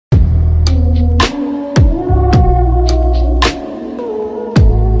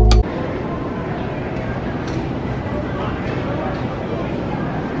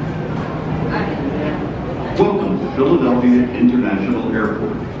International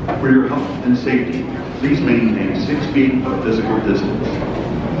Airport. For your health and safety, please maintain 6 feet of physical distance.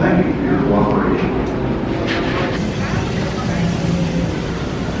 Thank you for your cooperation.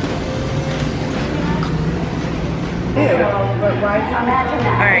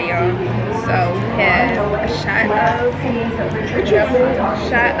 Alright, y'all. So we have a shot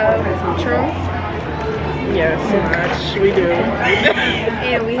of Patron. Yes, much we do.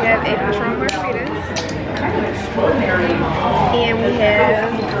 And we have a Patron margarita. And we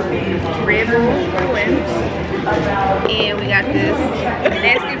have Red Bull wings. And we got this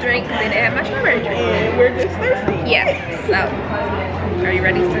nasty drink because they didn't have my strawberry drink. And we're just thirsty. Yeah. So, are you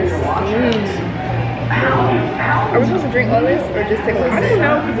ready, sis? Are we supposed to drink all this or just take a little I sip? don't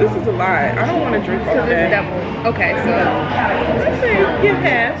know, because this is a lot. I don't want to drink all Because this is that. double. Okay, so. Let's say give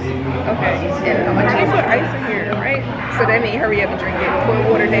half. Okay. And how much I is put ice in here. Right? So that means hurry up and drink it. Pour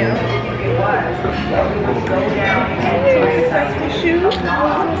water down. Successful shoe.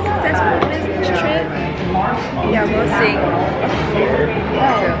 Successful business trip. Yeah, we'll see.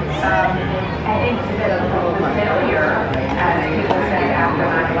 An incident of failure, as people said after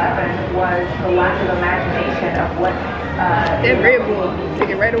 9/11, was the lack of imagination of what that Red Bull, take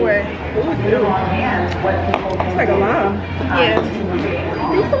it right away. on hand, what people It's like a lime. Yeah.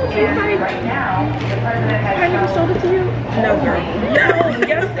 These don't taste like. right now. The president has I never sold it to you? No, girl. No,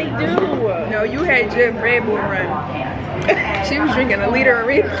 yes they do. No, you had your Red Bull run. She was drinking a liter of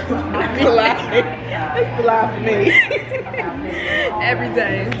Red Bull. It's a lie. It's a lie for me. Every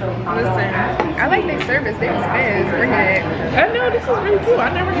day. Listen, I like their service. They was fast. Bring it. I know, this is really cool. I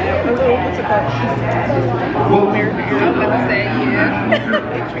never had a little, what's it called? American I was about to say, yeah.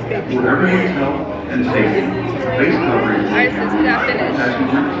 For everyone's health and safety, face coverings Alright, since we got finished.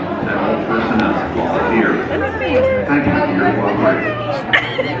 passengers and all personnel while here. Let me see. Thank you for your cooperation.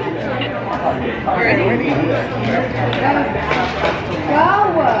 Ready?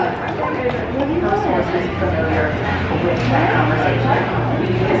 sources familiar with that conversation.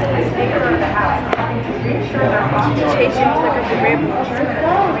 The Speaker of the House having to reassure their office Chasing like a Red Bull.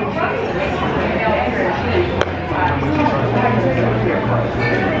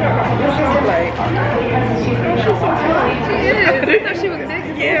 She is. I thought she was big.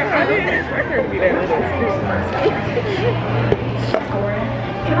 Yeah, I didn't expect her to be that little.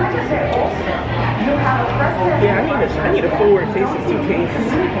 Can I just say also, you have a president. Yeah, I need a forward-facing suitcase.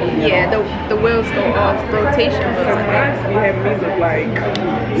 Yeah, the wheels go off rotation. Sometimes you have me look like.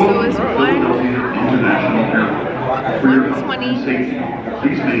 So it's International Airport. For your health 1:20. and safety,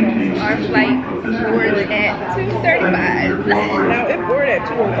 please maintain Our 6 flight feet of physical boards distance. at 2:35. Now it board at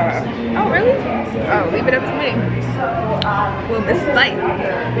 2:05. Oh, really? Oh, leave it up to me. Well, this flight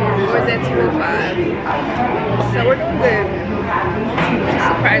boards at 2:05. So we're doing good.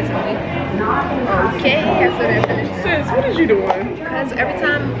 Surprisingly. Okay, I still didn't finish this. Sis, what is you doing? Because every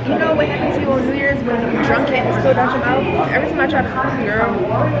time, you know what happens to you on New Year's when you're drunk and spilled out your mouth? Every time I try to, girl,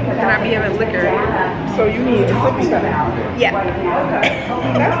 then I be having liquor. So you need a sippy cup. Yeah.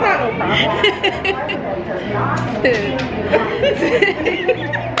 That's not no problem.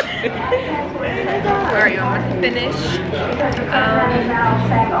 Alright, I'm gonna finish.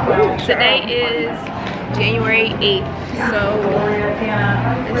 Today is January 8th, so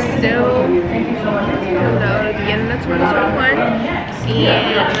it's still, you know, the beginning of 2021,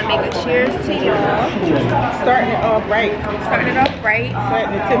 and I'm gonna make a cheers to y'all. Starting it off right. Starting it off right.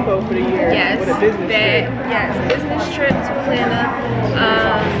 Setting the tempo for the year. Yes, With a business trip. yes, business trip to Atlanta.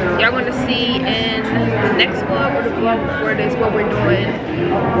 Y'all gonna see in the next vlog or the vlog before this what we're doing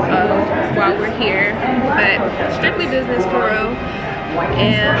while we're here, but strictly business for real.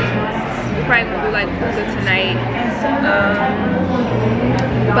 And we're probably gonna do like hookah tonight.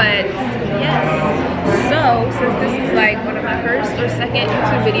 But yes, so since this is like one of my first or second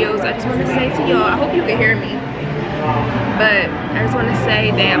YouTube videos, I just want to say to y'all, I hope you can hear me, but I just want to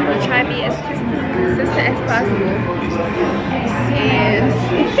say that I'm gonna try to be as consistent as possible. And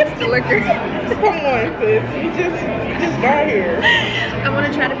it's the liquor. Come on, sis. You just got here. I'm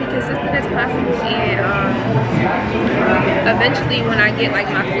gonna try to be consistent as possible, and eventually when I get like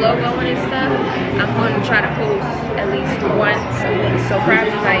my flow going and stuff, I'm gonna try to post at least once a week, so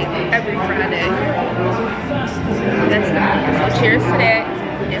probably like every Friday. That's the plan. So cheers to that,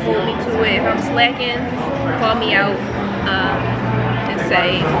 and hold me to it. If I'm slacking, call me out and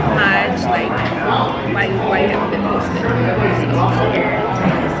say, Maj, like, why you haven't been posting? So cheers.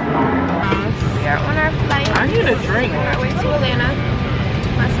 We are on our flight. I need a drink. On our way to Atlanta.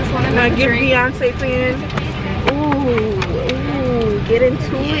 My sis wanted Can I a give drink. Beyonce fan? Ooh, get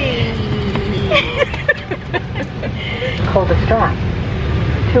into it. Coldest storm.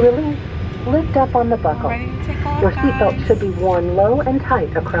 To release, lift up on the buckle. Ready to take off? Your seatbelt should be worn low and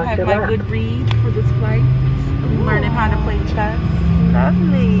tight across your I lap. have my good read for this flight. I'm learning how to play chess.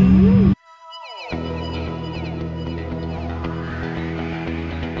 Lovely.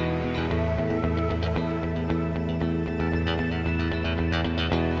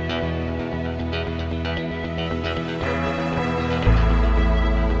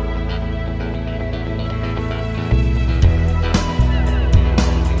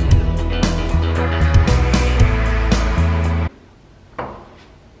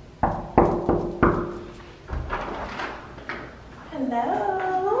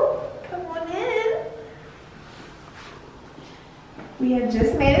 Hello, come on in. We have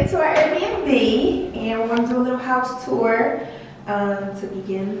just made it to our Airbnb and we're going to do a little house tour to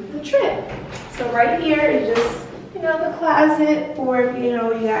begin the trip. So right here is just, you know, the closet for, you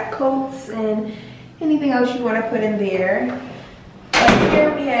know, you got coats and anything else you want to put in there. Right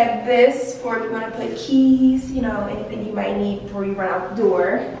here we have this for if you want to put keys, you know, anything you might need before you run out the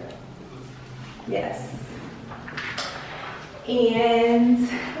door. Yes. And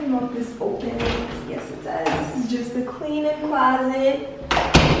I don't know if this opens. Yes, it does. This is just the cleaning closet.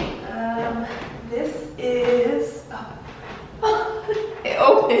 This is, it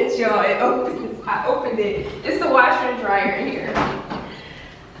opens, y'all. It opens. I opened it. It's the washer and dryer in here.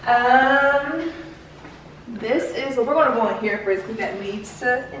 This is, well, we're gonna go in here first because that leads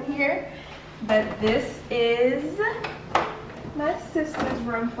to in here. But this is my sister's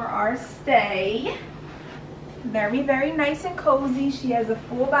room for our stay. Very, very nice and cozy. She has a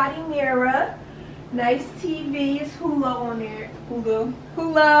full body mirror. Nice TV. It's Hulu on there. Hulu.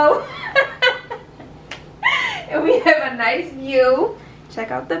 And we have a nice view.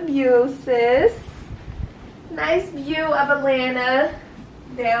 Check out the view, sis. Nice view of Atlanta.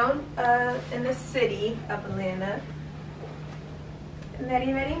 Down in the city of Atlanta.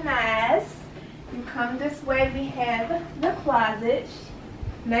 Very, very nice. You come this way, we have the closet.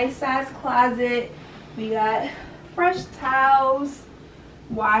 Nice size closet. We got fresh towels,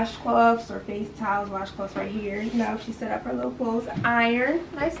 washcloths or face towels, washcloths right here. You know, she set up her little clothes, iron.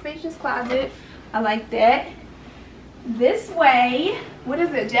 Nice spacious closet. I like that. This way, what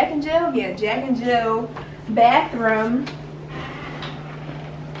is it, Jack and Jill? Yeah, Jack and Jill bathroom.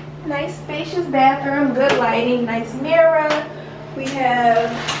 Nice spacious bathroom, good lighting, nice mirror. We have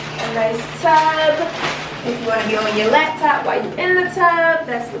a nice tub. If you want to be on your laptop while you're in the tub,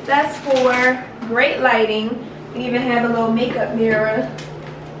 that's what that's for. Great lighting. We even have a little makeup mirror.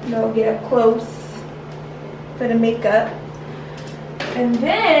 You know, get up close for the makeup. And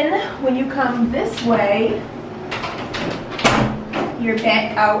then when you come this way, you're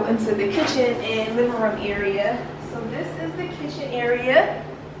back out into the kitchen and living room area. So this is the kitchen area.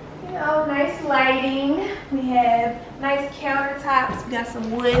 You know, nice lighting. We have nice countertops. We got some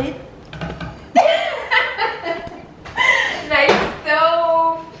wood. Nice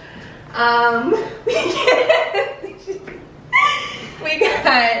stove. We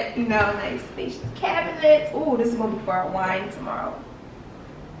got, you know, nice spacious cabinets. Ooh, this is gonna be for our wine tomorrow.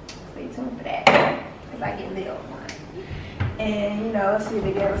 Stay tuned for that, because I get lit on wine. And you know, let's see if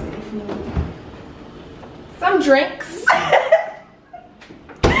the girls get food. Some drinks.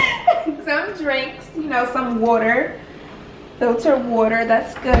 Some drinks, you know, some water. Filtered water,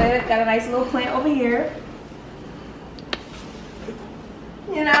 that's good. Got a nice little plant over here.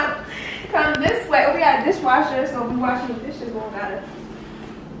 You know, come this way. Oh, we got a dishwasher, so we washing the dishes. Won't gotta,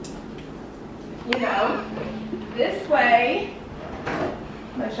 you know, this way.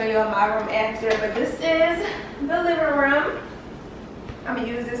 I'm gonna show you all my room after, but this is the living room. I'm gonna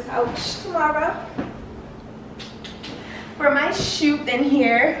use this couch tomorrow for my shoot in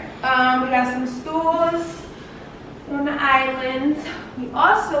here. We got some stools on the island. We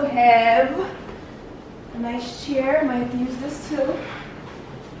also have a nice chair. Might have to use this too.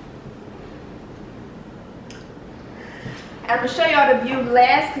 I'm gonna show y'all the view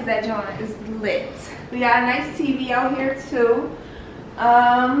last because that joint is lit. We got a nice TV out here too.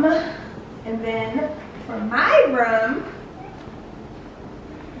 And then for my room,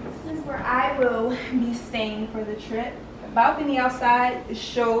 this is where I will be staying for the trip. The balcony outside, it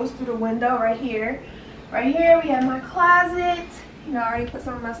shows through the window right here. Right here we have my closet. You know, I already put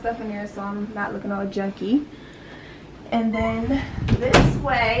some of my stuff in there so I'm not looking all junky. And then this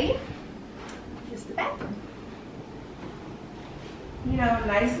way is the bathroom. You know,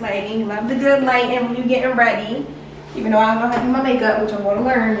 nice lighting. Love the good lighting when you're getting ready. Even though I don't know how to do my makeup, which I'm going to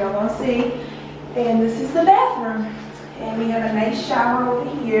learn, y'all gonna see. And this is the bathroom. And we have a nice shower over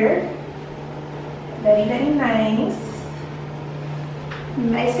here. Very, very nice.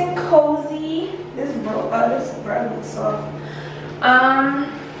 Nice and cozy. This rug looks soft.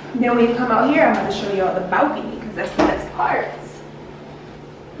 Then when you come out here, I'm going to show you all the balcony because because that's the best part.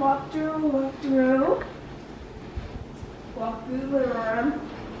 Walk through the living room.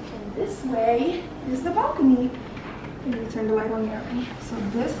 And this way is the balcony. Let me turn the light on here already. So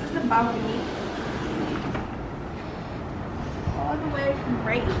this is the balcony. All the way from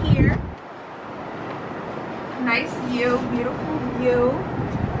right here. Nice view, beautiful view.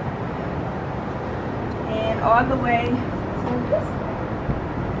 And all the way to this way.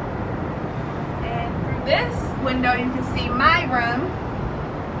 And through this window you can see my room.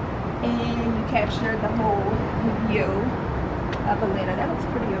 And you capture the whole view of Atlanta. That looks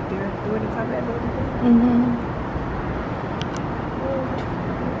pretty up there. Do it at the top of that building.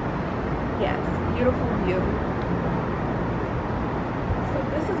 Yes, beautiful view. So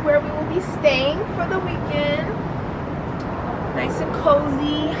this is where we will be staying for the weekend. Nice and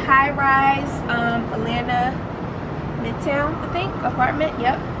cozy, high-rise, Atlanta Midtown, I think, apartment.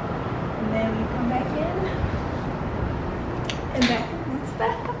 Yep. And then we come back in, and that's the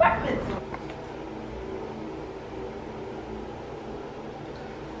apartment.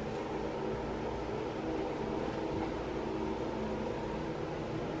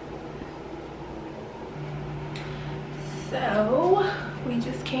 So we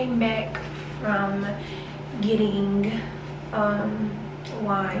just came back from getting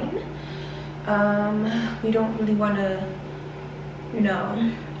wine. We don't really want to, you know,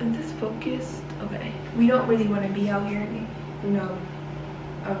 is this focused? Okay. We don't really want to be out here, you know,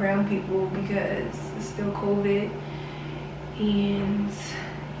 around people because it's still COVID, and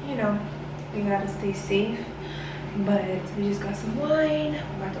you know, we gotta stay safe. But we just got some wine.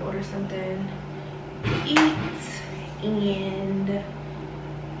 We're about to order something to eat. And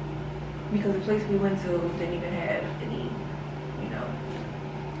because the place we went to didn't even have any, you know,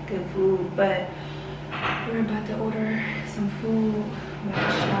 good food, but we're about to order some food, we're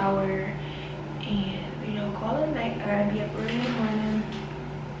about to shower, and you know, call it a night. I gotta be up early in the morning,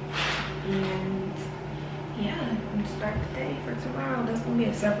 and yeah, I'm gonna start the day for tomorrow. That's gonna be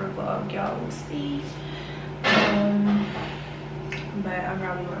a separate vlog, y'all will see. But I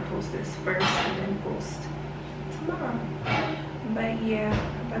probably want to post this first and then post tomorrow. But yeah,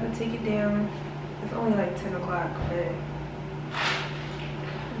 I'm about to take it down. It's only like 10 o'clock, but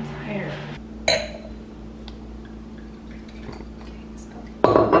I'm tired.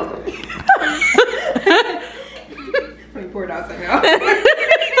 Let me pour it out somehow.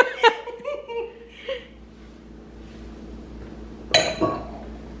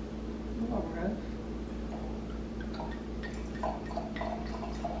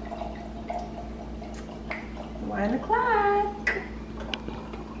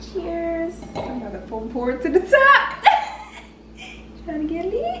 Cheers. I'm about to pour it to the top. Trying to get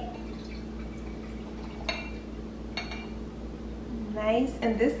lit. Nice.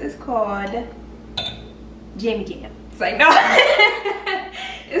 And this is called Jammy Jam. It's like, no.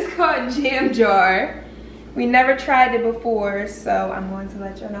 It's called Jam Jar. We never tried it before, so I'm going to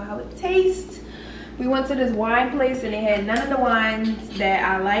let y'all know how it tastes. We went to this wine place and they had none of the wines that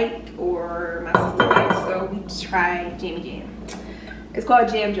I like or my sister likes, so we tried Jammy Jam. It's called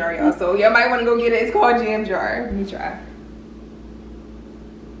Jam Jar, y'all, so y'all might want to go get it. It's called Jam Jar. Let me try.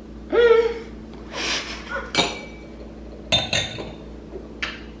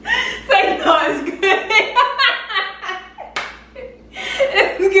 It's like, no, it's good.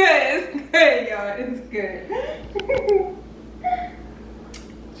 It's good. It's good, y'all. It's good.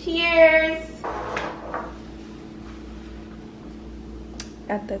 Cheers.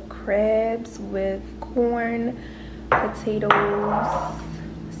 Got the crabs with corn, potatoes,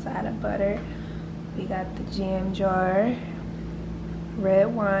 side of butter. We got the Jam Jar,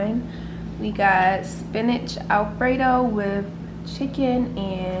 red wine. We got spinach Alfredo with chicken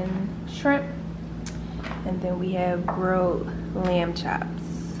and shrimp. And then we have grilled lamb chops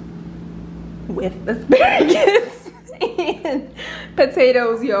with asparagus and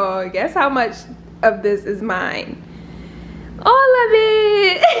potatoes, y'all. Guess how much of this is mine? All of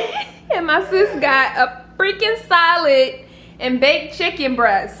it. And my sis got a freaking salad and baked chicken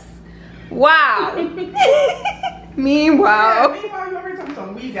breasts. Wow. Meanwhile. Yeah, meanwhile, you already talking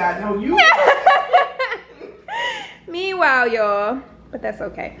something we got. No, you. Meanwhile, y'all. But that's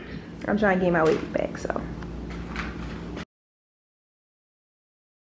okay. I'm trying to gain my weight back, so.